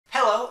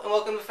and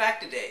welcome to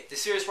Fact Today, the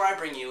series where I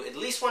bring you at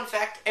least one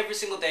fact every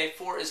single day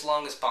for as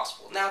long as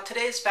possible. Now,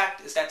 today's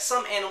fact is that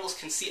some animals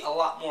can see a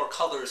lot more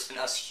colors than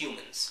us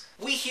humans.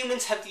 We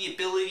humans have the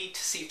ability to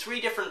see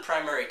three different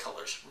primary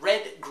colors: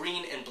 red,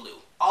 green, and blue.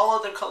 All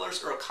other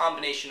colors are a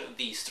combination of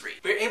these three.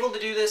 We're able to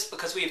do this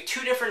because we have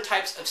two different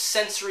types of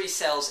sensory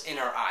cells in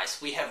our eyes.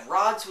 We have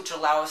rods, which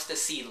allow us to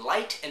see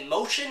light and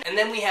motion, and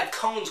then we have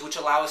cones, which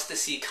allow us to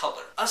see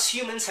color. Us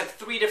humans have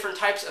three different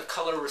types of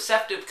color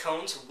receptive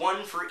cones,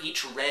 one for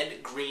each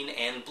red, green,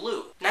 and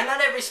blue. Now,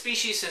 not every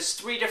species has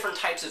three different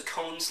types of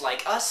cones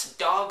like us.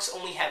 Dogs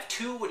only have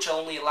two, which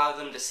only allow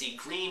them to see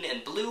green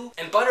and blue,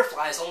 and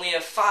butterflies only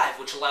have five,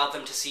 which allow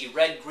them to see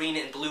red, green,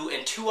 and blue,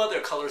 and two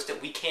other colors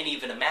that we can't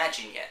even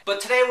imagine yet. But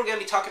today we're going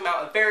to be talking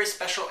about a very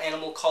special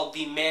animal called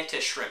the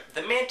mantis shrimp.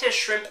 The mantis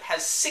shrimp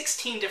has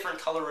 16 different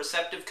color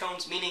receptive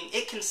cones, meaning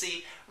it can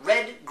see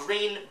red,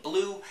 green,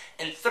 blue,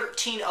 and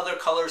 13 other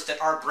colors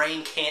that our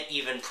brain can't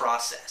even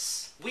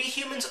process. We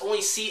humans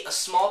only see a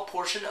small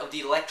portion of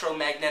the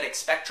electromagnetic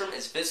spectrum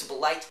as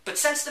visible light, but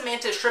since the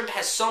mantis shrimp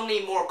has so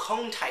many more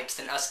cone types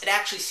than us, it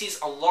actually sees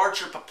a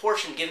larger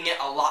proportion, giving it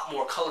a lot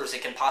more colors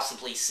it can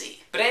possibly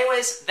see. But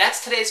anyways,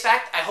 that's today's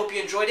fact. I hope you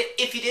enjoyed it.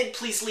 If you did,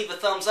 please leave a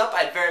thumbs up.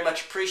 I'd very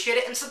much appreciate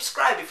it, and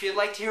subscribe if you'd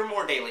like to hear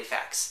more daily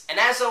facts. And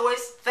as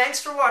always,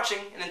 thanks for watching,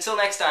 and until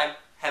next time,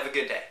 have a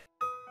good day.